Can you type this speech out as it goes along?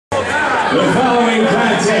The following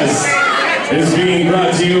contest is being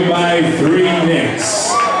brought to you by 3 Nicks.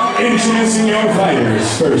 Introducing your fighters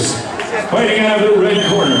first. Fighting out of the red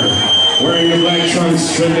corner, wearing the black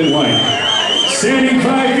trunks trimmed in white. Standing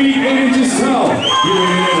 5 feet 8 inches tall, he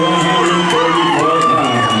weighing in at 134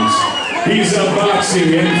 pounds. He's a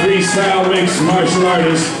boxing and freestyle mixed martial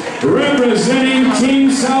artist representing Team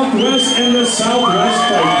Southwest and the Southwest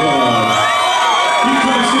Fight Club. He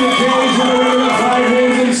comes to the cage on a run of 5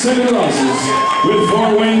 wins and 7 losses, with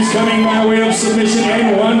 4 wins coming by way of submission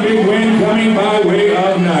and 1 big win coming by way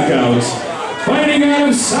of knockout. Fighting out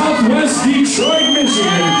of Southwest Detroit,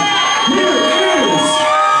 Michigan, here is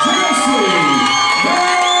Jesse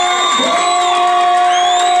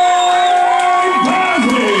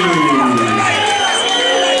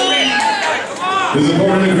His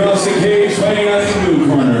opponent across the cage, fighting out in the blue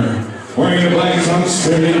corner, wearing the black trunks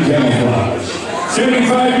trimmed in camouflage.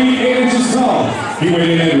 75 feet 8 inches tall, he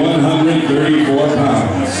weighed in at 134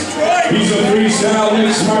 pounds. He's a freestyle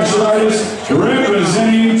mixed martial artist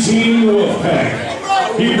representing Team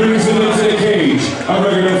Wolfpack. He brings it into the cage, a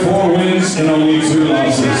record of 4 wins and only 2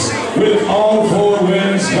 losses, with all 4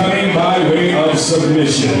 wins coming by way of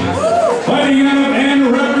submission. Fighting out of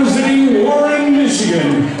and representing Warren,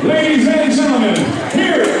 Michigan, ladies and gentlemen,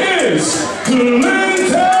 here is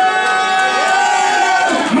Clinton!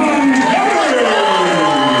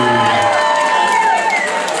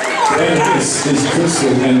 And this is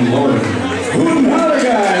Crystal and Lauren. Hoorah,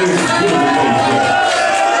 guys!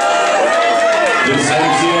 This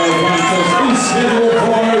MCL contest is scheduled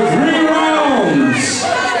for 3 rounds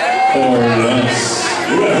or less.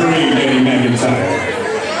 Referee Eddie McIntyre.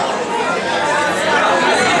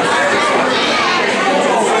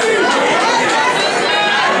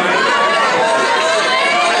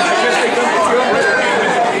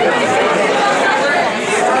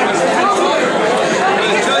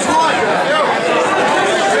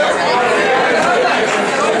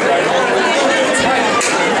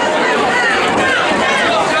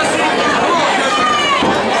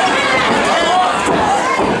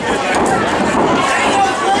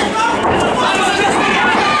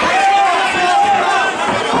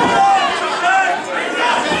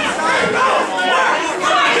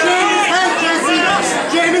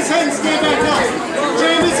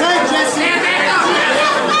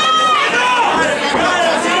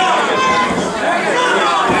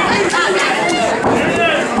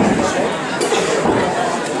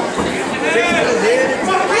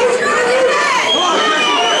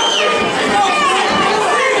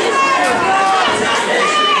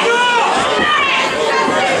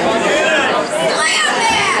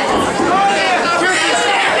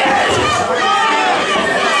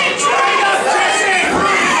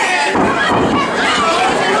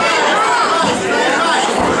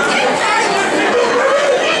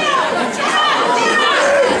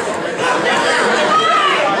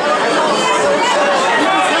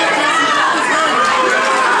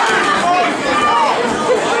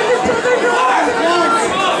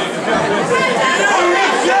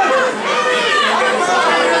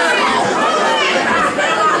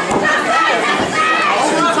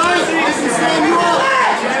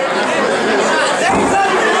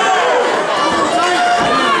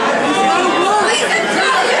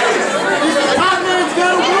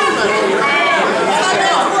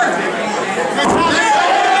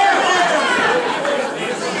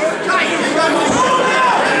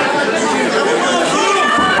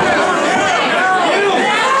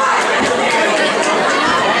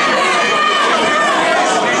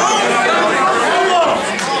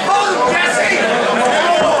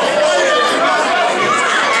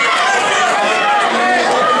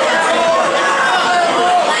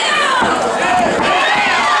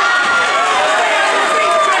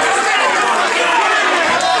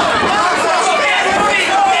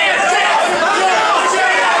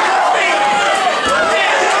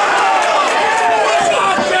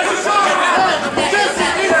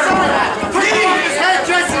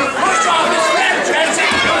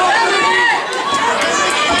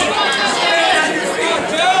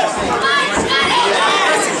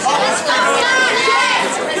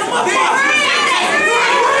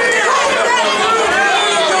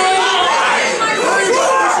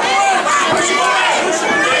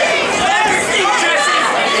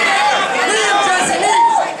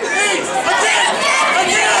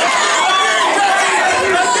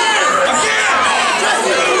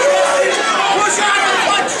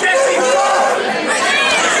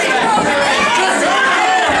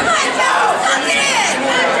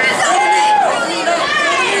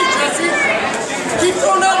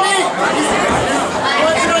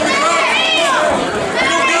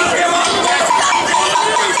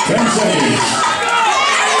 seconds.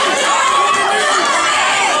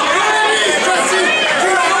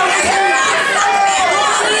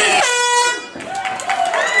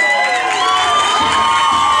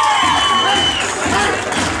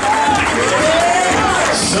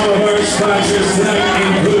 Some of our sponsors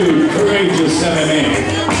tonight include Courageous MMA,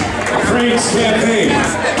 Frank's Cafe,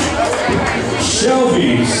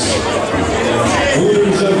 Shelby's,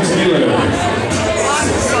 Hooters of Taylor,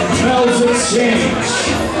 Mel's Exchange,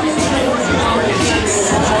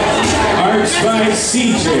 Arts by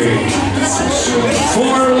CJ,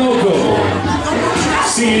 Four Local,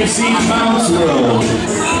 CNC Mounts World,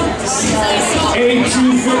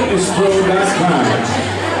 A2FitnessPro.com,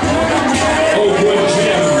 Oakwood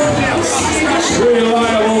Gym,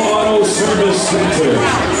 Reliable Auto Service Center,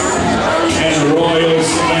 and Royal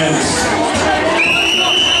Cement.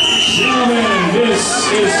 Gentlemen, this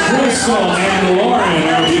is Crystal and Lauren,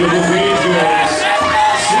 our beautiful page girls.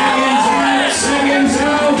 Seconds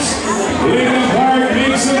out, Lincoln Park,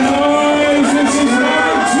 make some noise. This is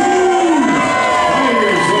round 2.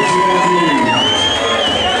 Fighters, what you gonna do?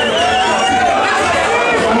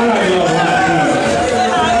 God, I love hot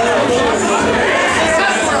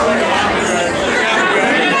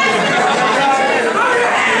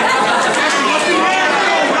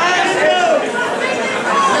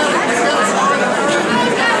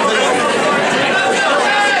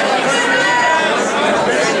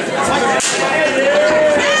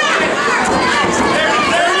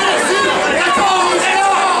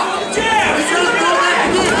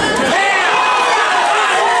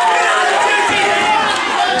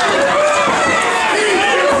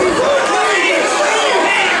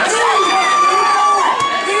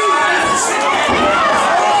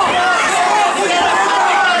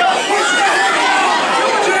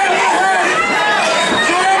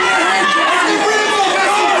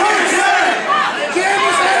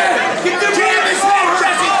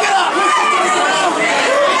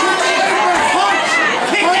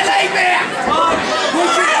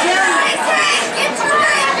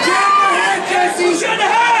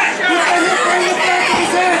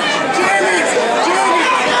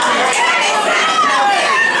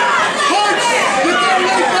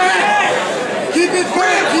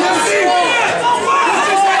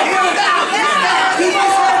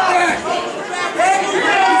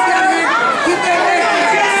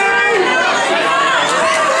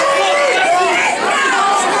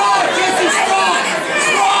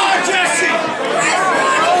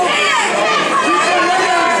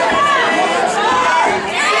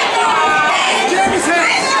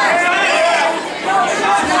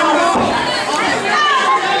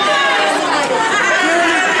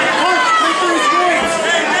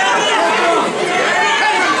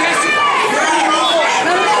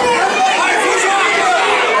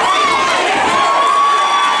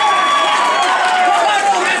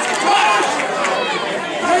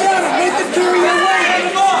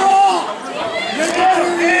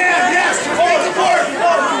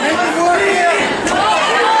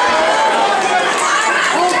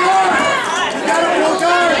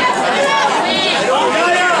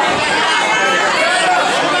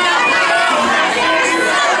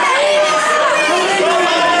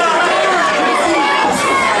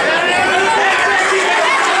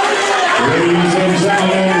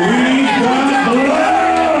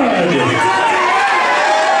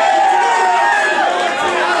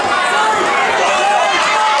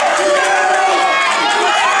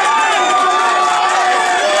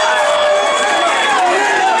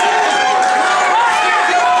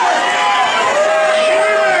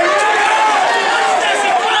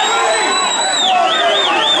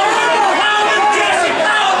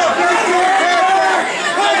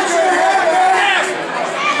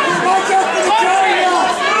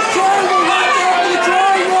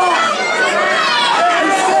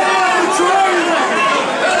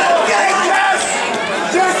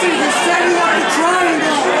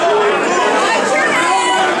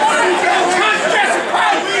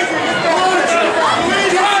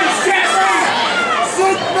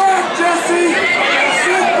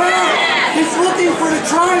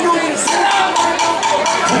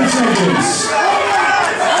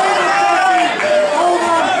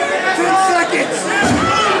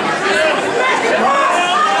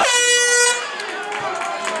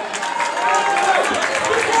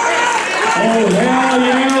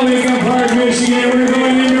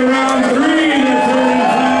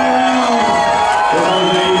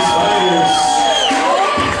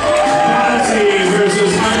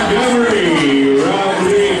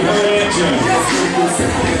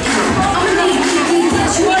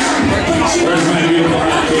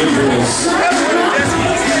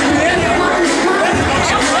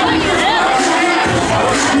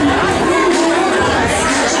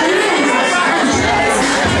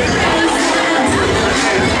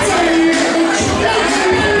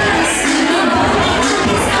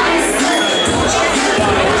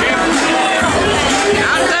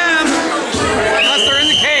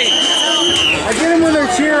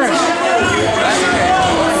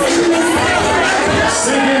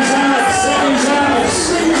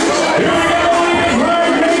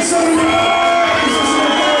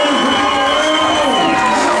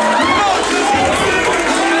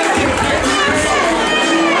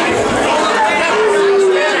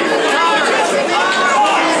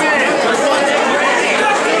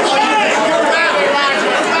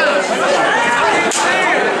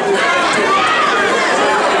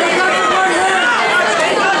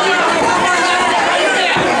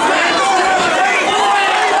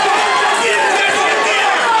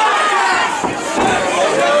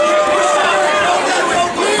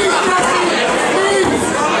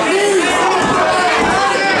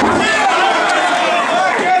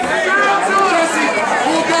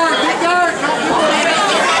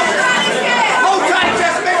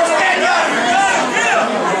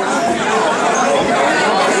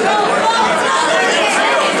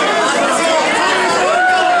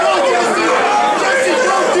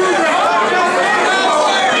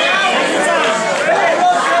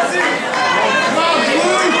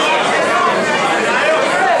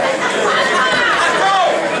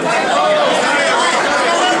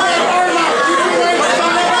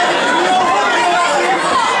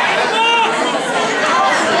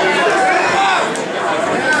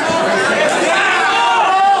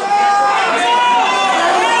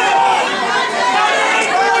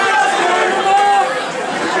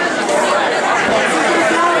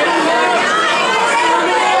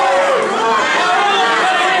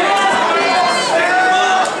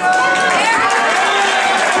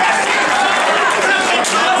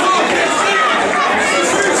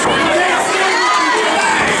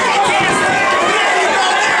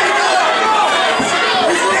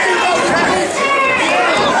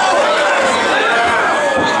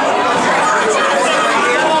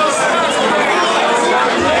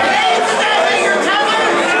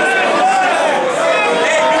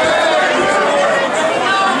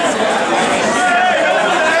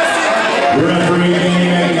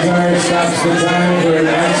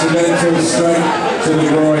a strike to the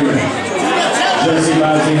groin. Jesse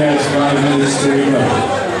Bozzi has 5 minutes to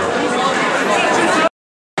recover.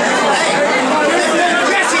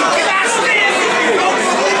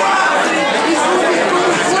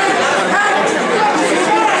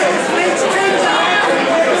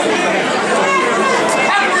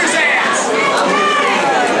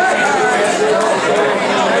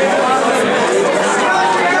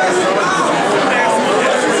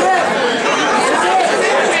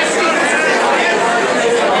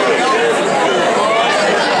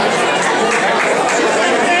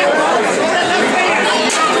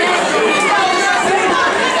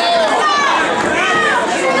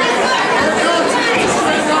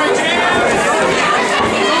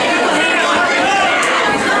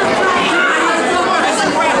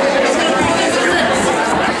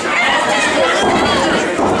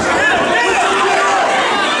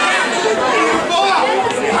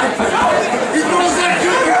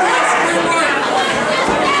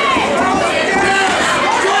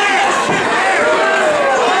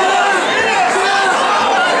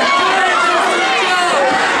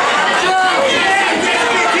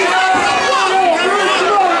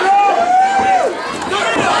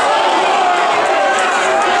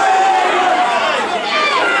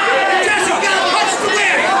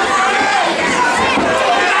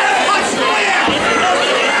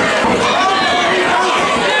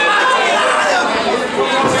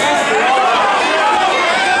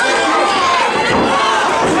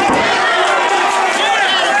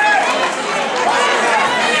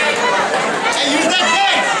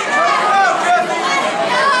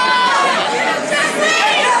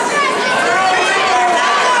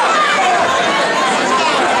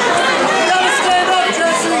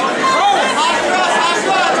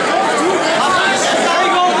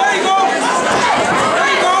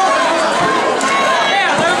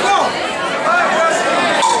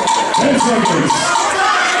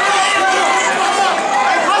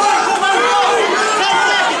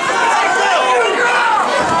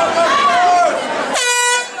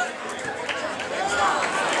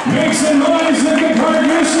 Make some noise, Lincoln Park,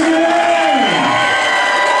 Michigan!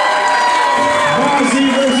 Bozzi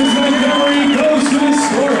versus Montgomery goes to the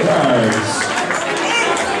scorecards.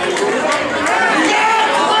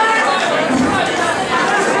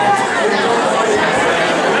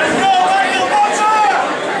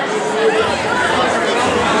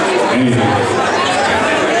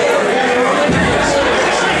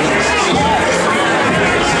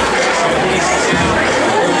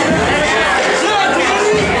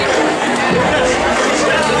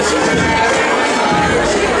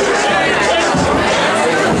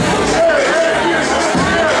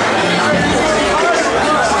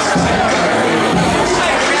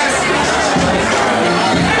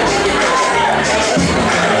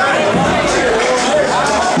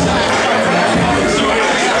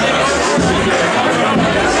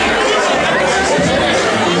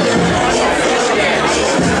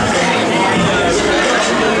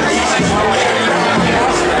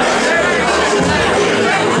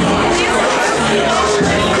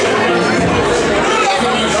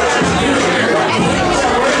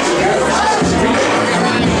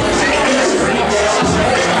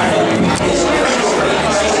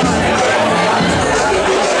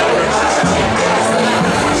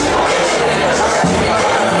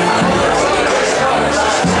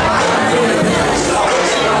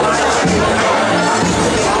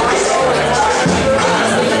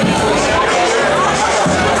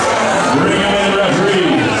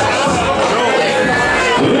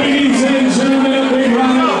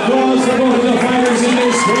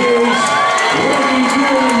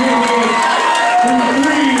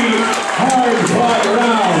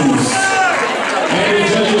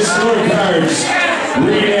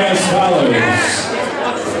 Read as follows.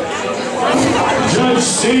 Judge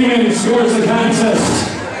Seaman scores the contest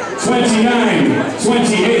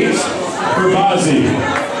 29-28 for Bozzi.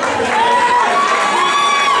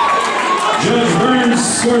 Judge Burns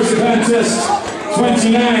scores the contest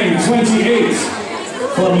 29-28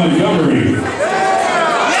 for Montgomery.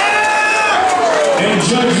 And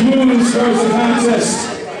Judge Moon scores the contest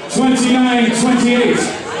 29-28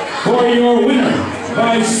 for your winner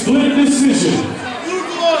by split decision,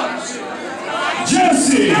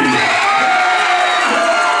 Jesse.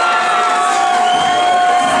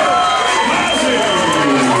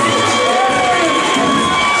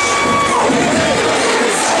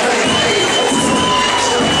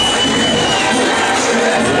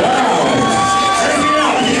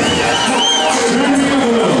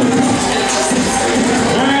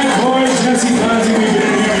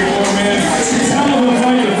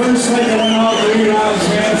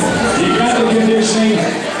 Get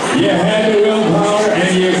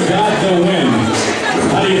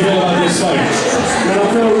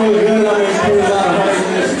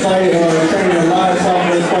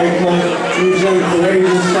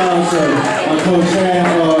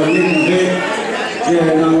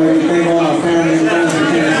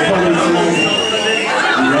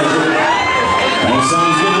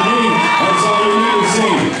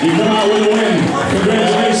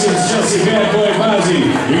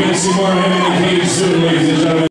and gentlemen.